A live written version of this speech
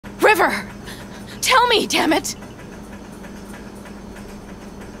River! Tell me, damn it!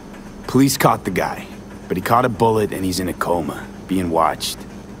 Police caught the guy, but he caught a bullet and he's in a coma, being watched.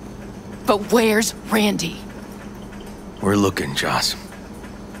 But where's Randy? We're looking, Joss.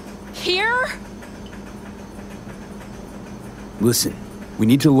 Here? Listen, we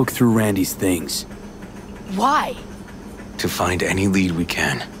need to look through Randy's things. Why? To find any lead we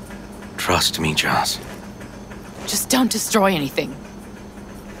can. Trust me, Joss. Just don't destroy anything.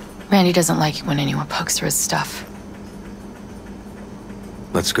 Randy doesn't like it when anyone pokes through his stuff.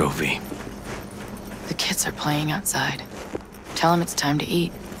 Let's go, V. The kids are playing outside. Tell them it's time to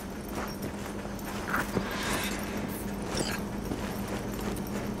eat.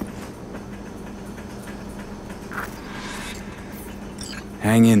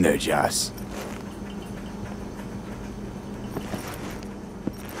 Hang in there, Joss.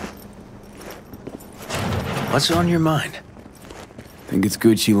 What's on your mind? Think it's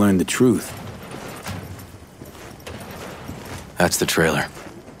good she learned the truth. That's the trailer.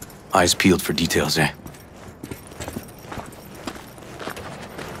 Eyes peeled for details, eh?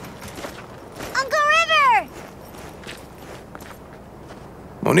 Uncle River!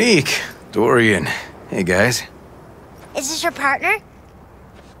 Monique, Dorian. Hey, guys. Is this your partner?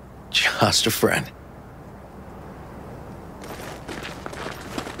 Just a friend.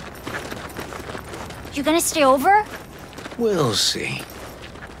 You gonna stay over? We'll see.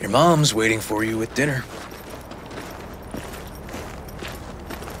 Your mom's waiting for you with dinner.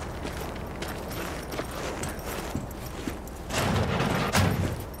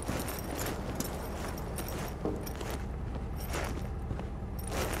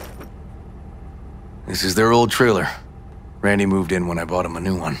 This is their old trailer. Randy moved in when I bought him a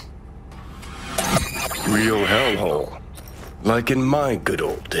new one. Real hellhole. Like in my good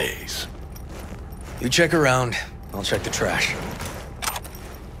old days. You check around, I'll check the trash.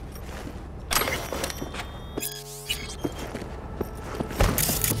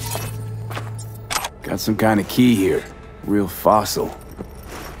 Got some kind of key here. Real fossil.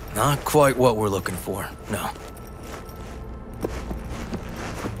 Not quite what we're looking for, no.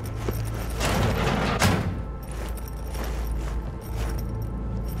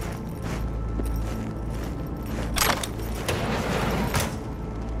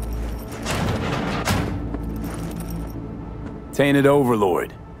 Tainted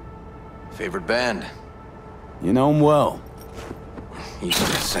Overlord. Favorite band? You know him well. Used to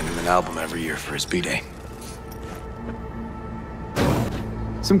send him an album every year for his B-Day.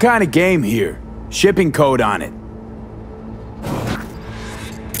 Some kind of game here. Shipping code on it.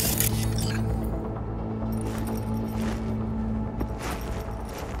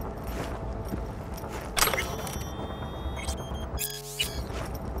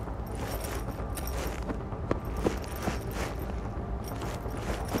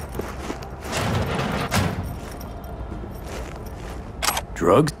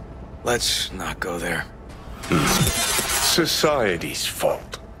 Drugs? Let's not go there. Society's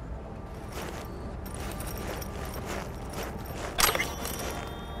fault.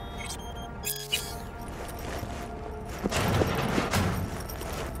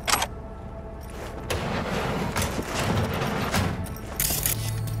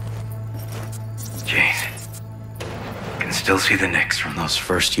 Jeez. Can still see the nicks from those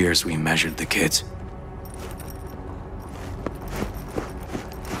first years we measured the kids.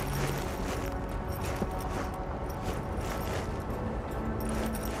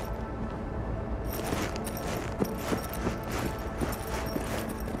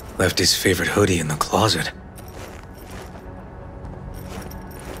 Left his favorite hoodie in the closet.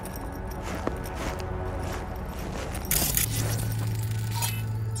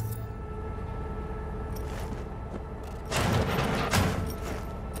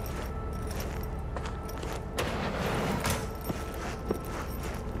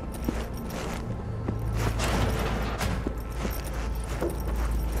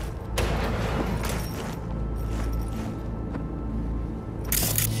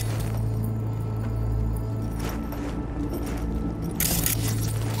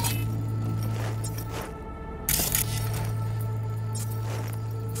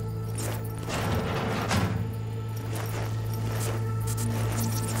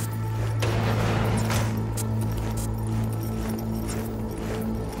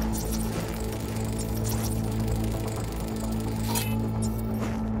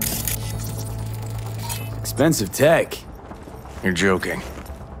 Expensive tech. You're joking.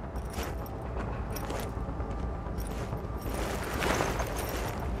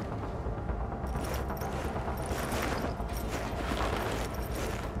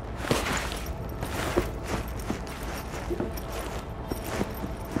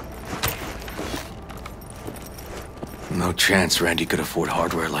 No chance Randy could afford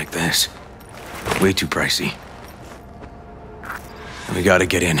hardware like this. Way too pricey. We gotta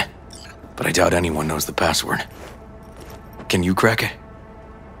get in, but I doubt anyone knows the password. Can you crack it?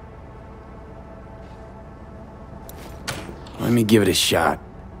 Let me give it a shot.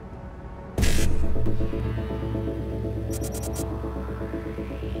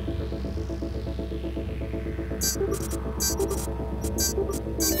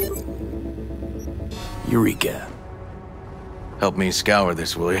 Eureka. Help me scour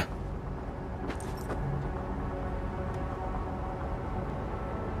this, will you?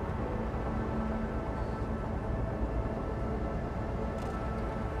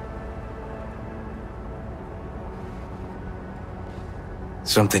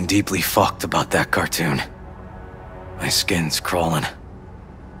 Something deeply fucked about that cartoon. My skin's crawling.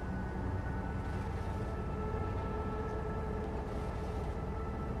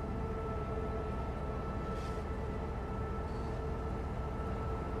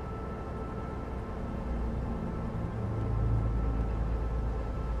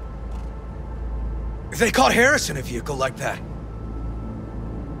 They caught Harris in a vehicle like that.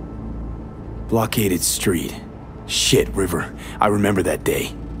 Blockaded street. Shit, River. I remember that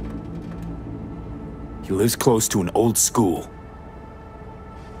day. He lives close to an old school.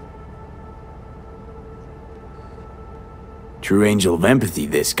 True angel of empathy,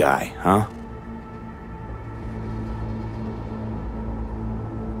 this guy, huh?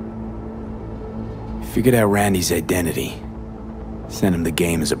 Figured out Randy's identity. Sent him the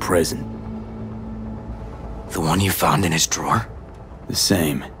game as a present. The one you found in his drawer? The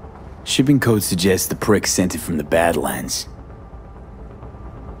same. Shipping code suggests the prick sent it from the Badlands.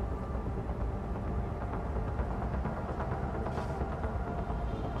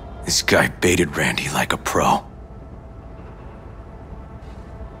 This guy baited Randy like a pro.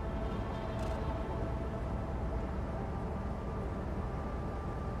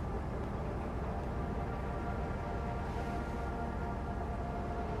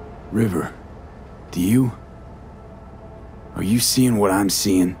 River, do you... Are you seeing what I'm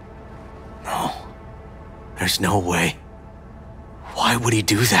seeing? No. There's no way. Why would he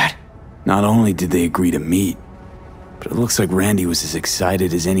do that? Not only did they agree to meet, but it looks like Randy was as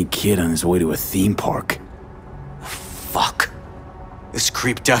excited as any kid on his way to a theme park. Fuck. This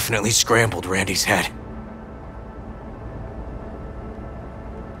creep definitely scrambled Randy's head.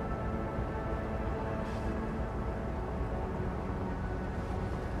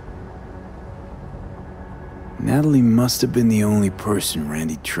 Natalie must have been the only person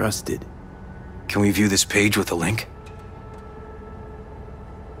Randy trusted. Can we view this page with a link?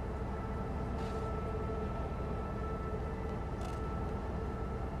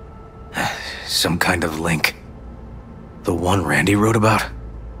 Some kind of link. The one Randy wrote about?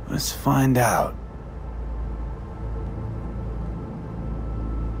 Let's find out.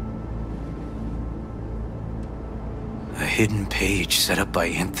 A hidden page set up by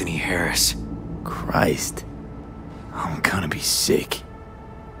Anthony Harris. Christ. I'm gonna be sick.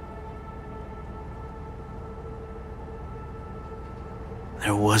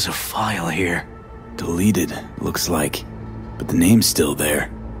 There was a file here. Deleted, looks like. But the name's still there.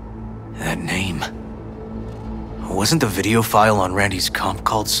 That name. Wasn't the video file on Randy's comp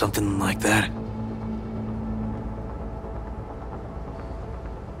called something like that?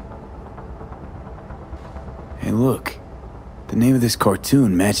 Hey, look. The name of this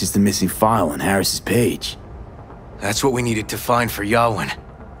cartoon matches the missing file on Harris's page. That's what we needed to find for Yawin.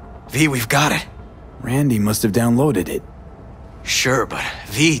 V, we've got it. Randy must have downloaded it. Sure, but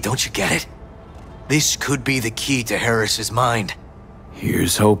V, don't you get it? This could be the key to Harris's mind.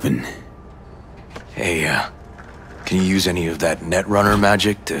 Here's hoping. Hey, can you use any of that Netrunner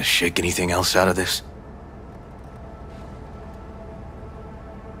magic to shake anything else out of this?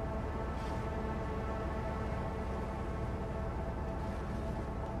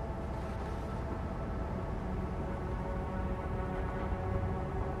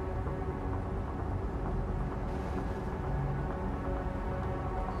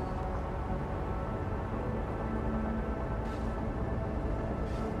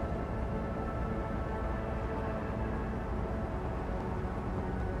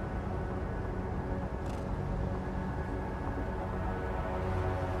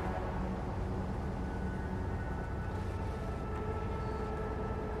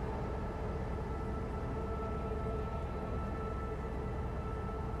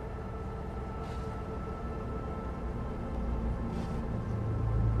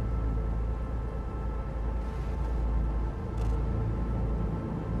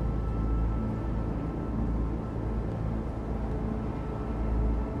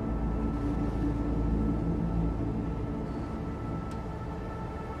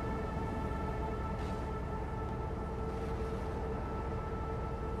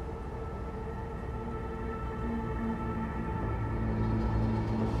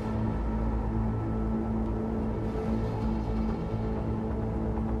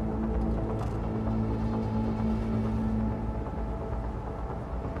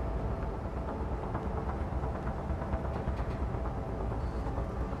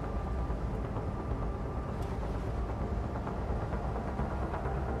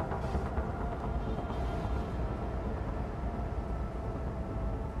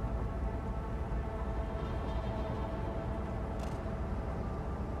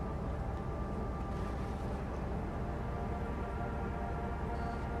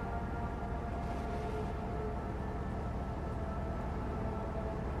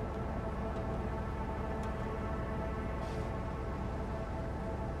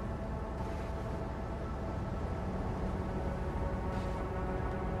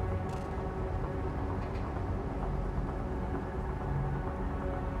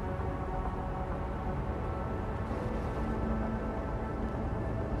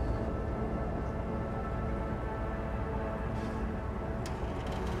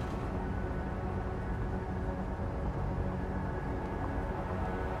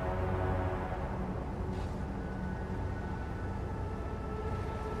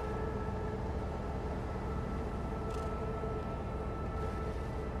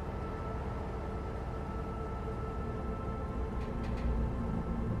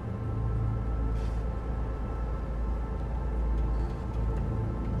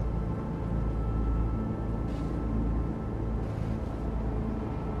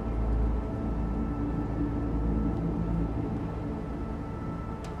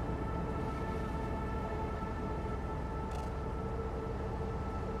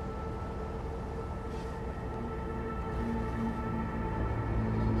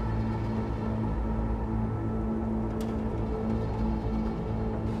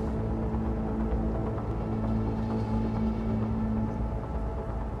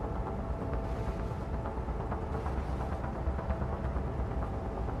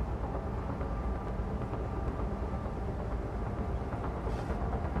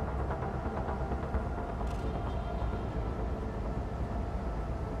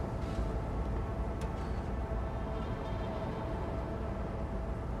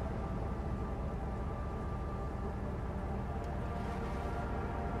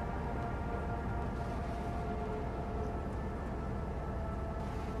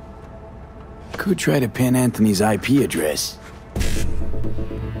 Could try to pin Anthony's IP address.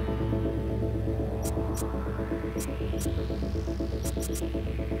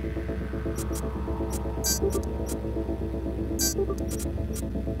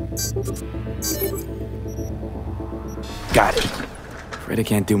 Got it. Afraid I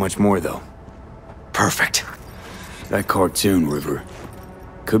can't do much more, though. Perfect. That cartoon, River.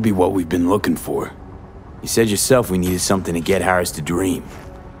 Could be what we've been looking for. You said yourself we needed something to get Harris to dream.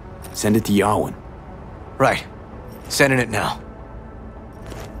 Send it to Yawen. Right. Sending it now.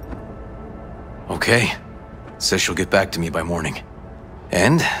 Okay. Says she'll get back to me by morning.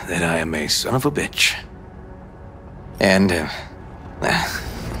 And that I am a son of a bitch. And,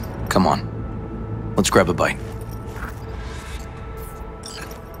 come on. Let's grab a bite.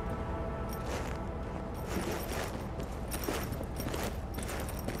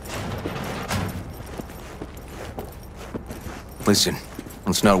 Listen,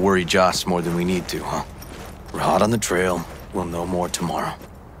 let's not worry Joss more than we need to, huh? We're hot on the trail. We'll know more tomorrow.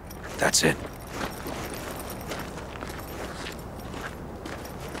 That's it.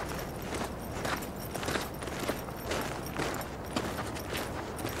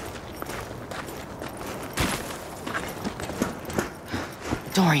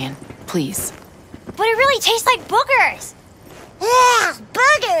 Dorian, please. But it really tastes like boogers. Ugh,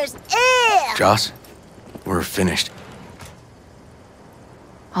 boogers. Ugh. Joss, we're finished.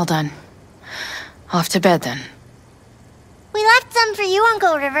 All done. Off to bed then. We left some for you,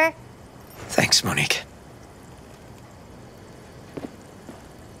 Uncle River. Thanks, Monique.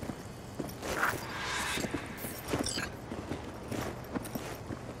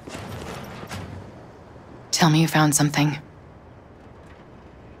 Tell me you found something.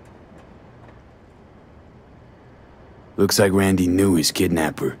 Looks like Randy knew his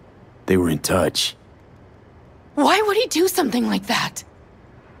kidnapper. They were in touch. Why would he do something like that?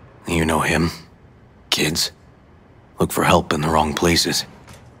 You know him. Kids. Look for help in the wrong places.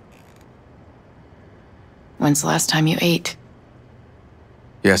 When's the last time you ate?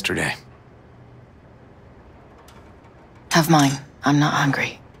 Yesterday. Have mine. I'm not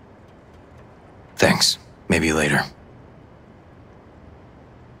hungry. Thanks. Maybe later.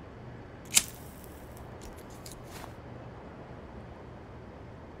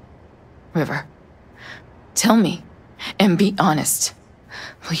 River, tell me, and be honest.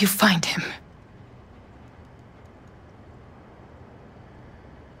 Will you find him?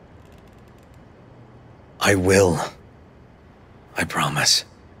 I will. I promise.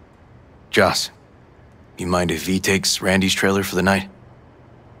 Joss, you mind if V takes Randy's trailer for the night?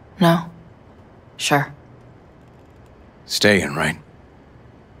 No? Sure. Staying, right?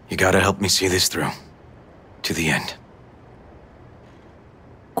 You gotta help me see this through. To the end.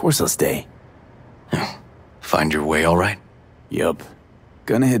 Of course I'll stay. Find your way all right? Yup.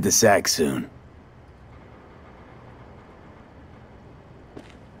 Gonna hit the sack soon.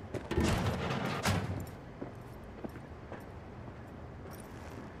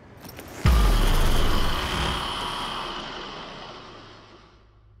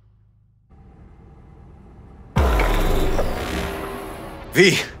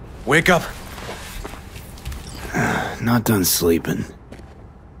 V, wake up. Not done sleeping.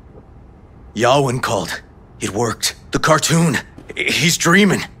 Yawen called. It worked. The cartoon. He's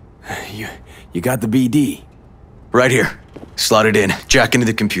dreaming. You got the BD? Right here. Slot it in. Jack into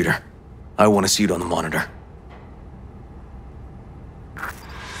the computer. I want to see it on the monitor.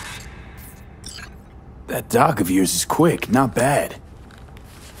 That doc of yours is quick, not bad.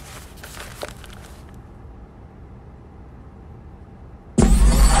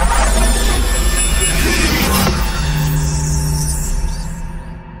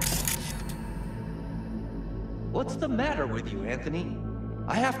 What's the matter with you, Anthony?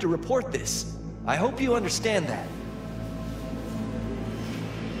 I have to report this. I hope you understand that.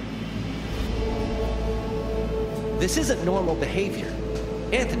 This isn't normal behavior.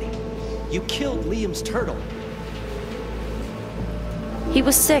 Anthony, you killed Liam's turtle. He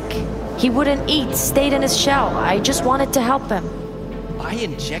was sick. He wouldn't eat, stayed in his shell. I just wanted to help him. By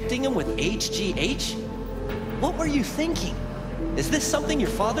injecting him with HGH? What were you thinking? Is this something your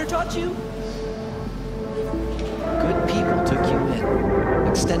father taught you? Good people took you in,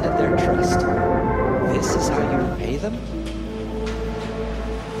 extended their trust. This is how you repay them?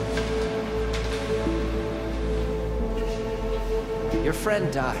 Your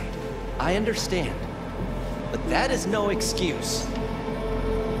friend died. I understand. But that is no excuse.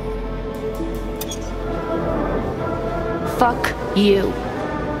 Fuck you.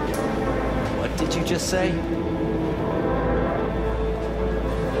 What did you just say?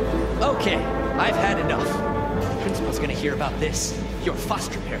 Okay, I've had enough. Principal's gonna hear about this. Your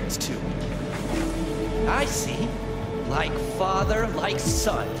foster parents, too. I see. Like father, like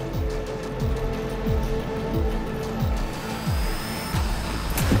son.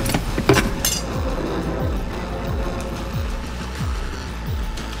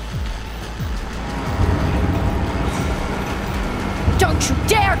 Don't you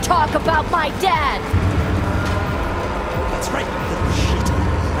dare talk about my dad! That's right, little shit.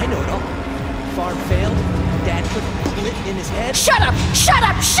 I know it all. Farm failed. Dad put a bullet in his head. Shut up! Shut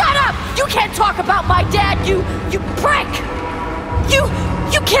up! Shut up! You can't talk about my dad, you prick! You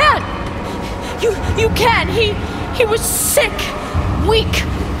can't! You can! He was sick, weak.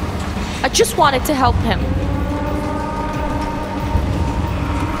 I just wanted to help him.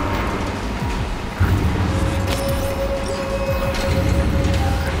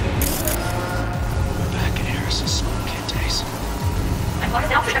 We're back in Harris's smoke kid days.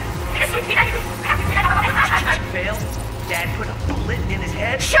 Failed. Dad put a bullet in his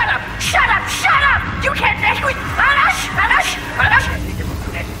head. Shut up! Shut up! Shut up! You can't make me...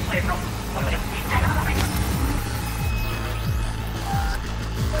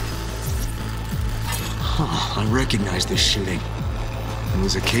 I recognize this shooting. It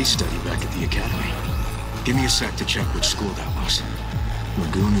was a case study back at the academy. Give me a sec to check which school that was.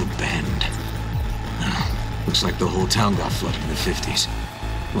 Laguna Bend. Looks like the whole town got flooded in the 50s.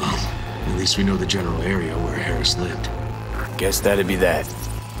 Well, at least we know the general area where Harris lived. Guess that'd be that.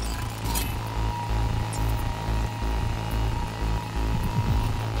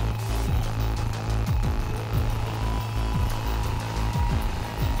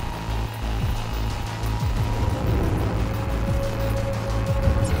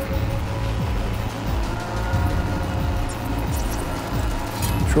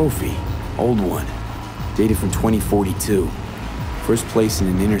 Trophy. Old one. Dated from 2042. First place in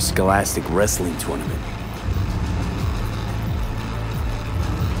an interscholastic wrestling tournament.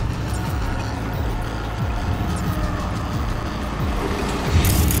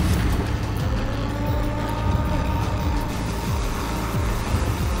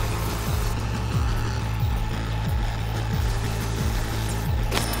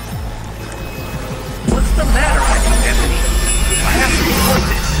 What's the matter with you, Anthony? I have to report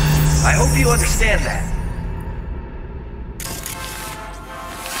this. I hope you understand that.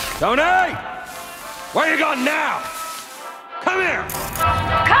 Tony! Where you going now? Come here!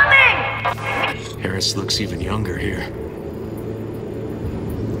 Harris looks even younger here.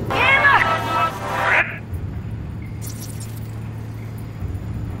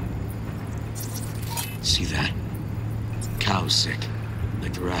 See that? Cow's sick,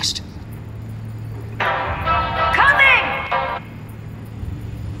 like the rest.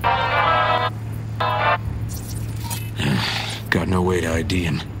 Got no way to ID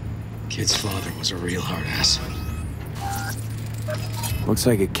him. Kid's father was a real hard ass. Looks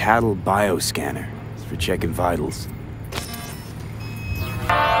like a cattle bioscanner. It's for checking vitals.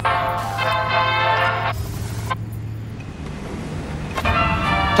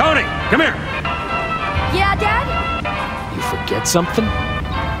 Tony, come here! Yeah, Dad? You forget something?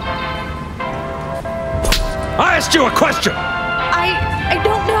 I asked you a question! I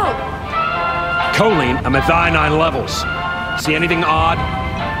don't know. Choline and methionine levels. See anything odd?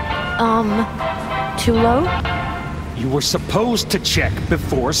 Too low? You were supposed to check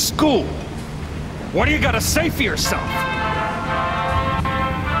before school. What do you gotta say for yourself?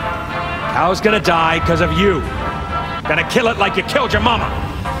 Cow's gonna die because of you. Gonna kill it like you killed your mama.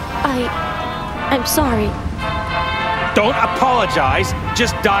 I'm sorry. Don't apologize,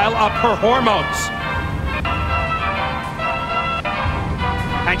 just dial up her hormones.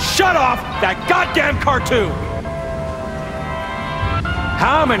 And shut off that goddamn cartoon!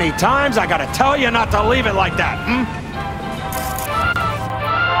 How many times I gotta tell you not to leave it like that,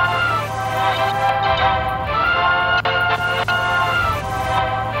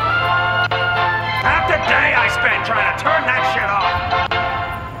 Half the day I spent trying to turn that shit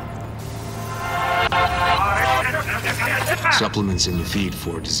off! Supplements in the feed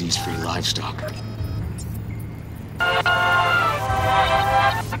for disease-free livestock.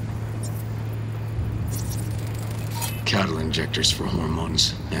 Cattle injectors for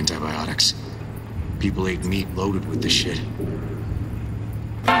hormones, antibiotics. People ate meat loaded with this shit.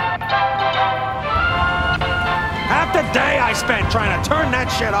 Half the day I spent trying to turn that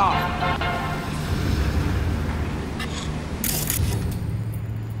shit off!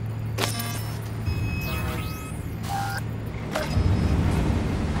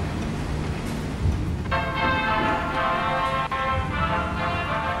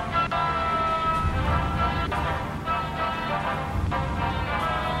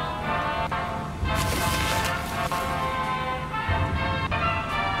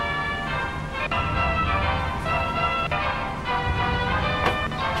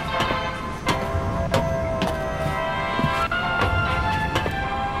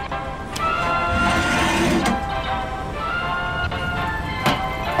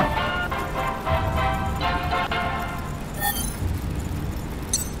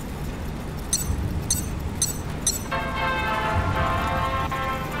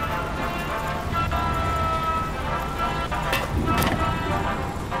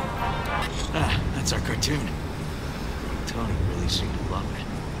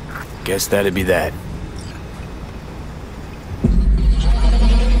 Guess that'd be that.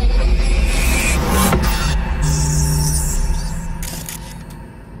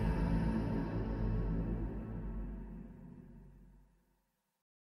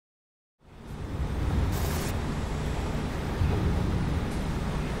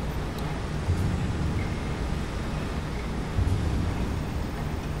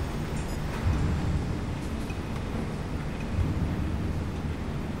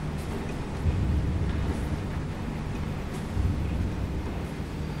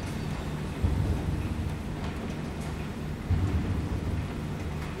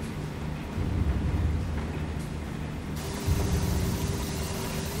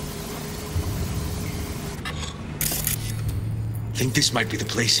 I think this might be the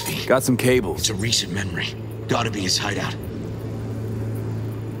place, V. Got some cables. It's a recent memory. Gotta be his hideout.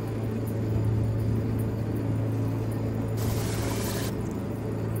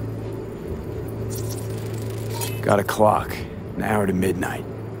 Got a clock. An hour to midnight.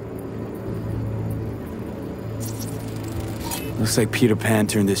 Looks like Peter Pan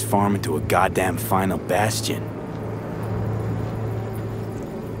turned this farm into a goddamn final bastion.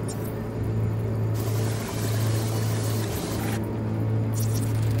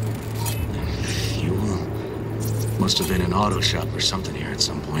 Must have been an auto shop or something here at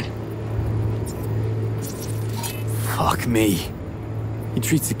some point. Fuck me. He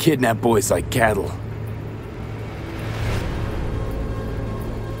treats the kidnapped boys like cattle.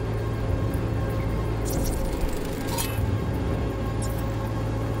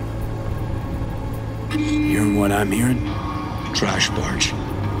 Hearing what I'm hearing? Trash barge.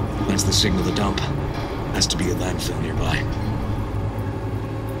 That's the signal to dump. Has to be a landfill nearby.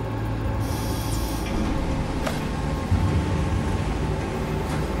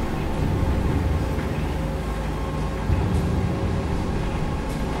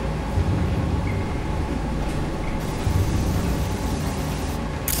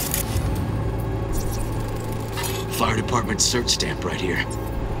 Fire department search stamp right here.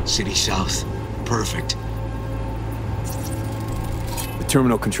 City South. Perfect. The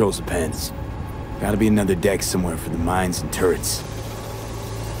terminal controls the pens. Gotta be another deck somewhere for the mines and turrets.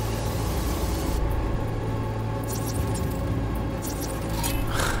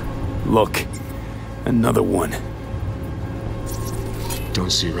 Look. Another one.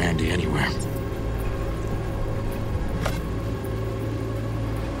 Don't see Randy anywhere.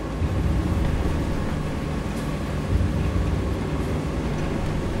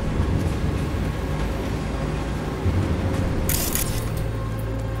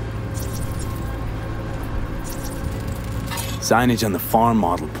 Signage on the farm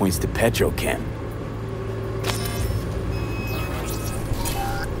model points to Petrochem.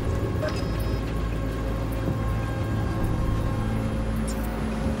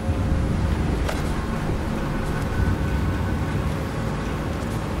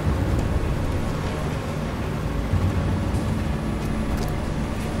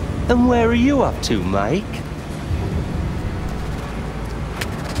 And where are you up to, Mike?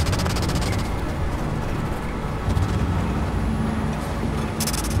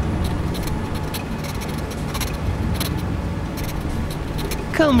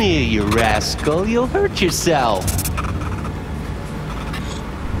 Come here, you rascal. You'll hurt yourself.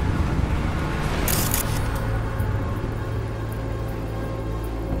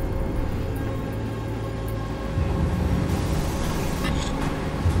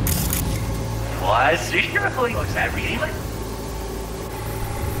 Was was that really?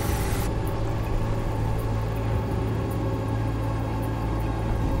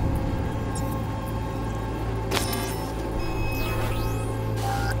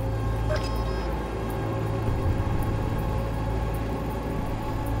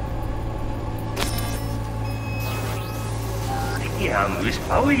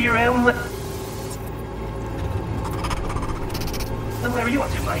 How are you around? Then where are you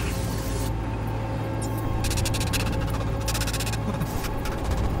up to, Mike?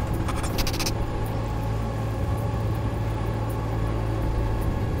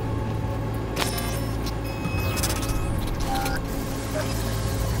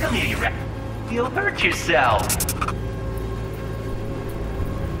 Come here, you rat. You'll hurt yourself.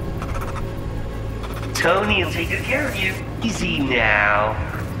 Tony will take good care of you. Easy now.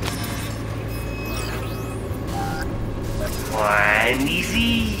 One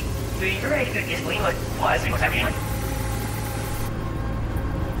easy. You're right. Yes, wait, what? What's happening?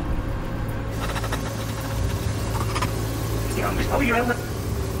 Yeah, I'm just over around the.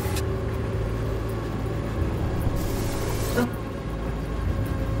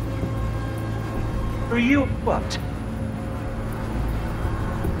 Are you what?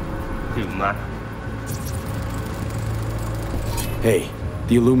 Hey,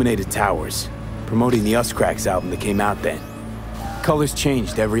 the Illuminated Towers. Promoting the Us Cracks album that came out then. Colors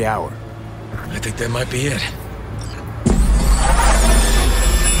changed every hour. I think that might be it.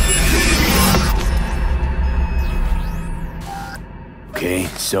 Okay,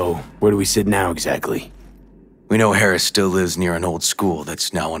 so where do we sit now exactly? We know Harris still lives near an old school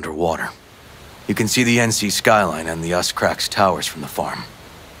that's now underwater. You can see the NC skyline and the Us Cracks towers from the farm.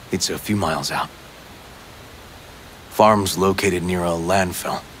 It's a few miles out. Farm's located near a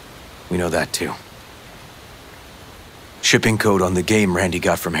landfill. We know that too. Shipping code on the game Randy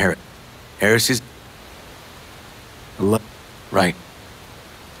got from Harris. Harris's? Right.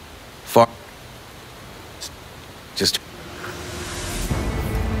 Farm. Just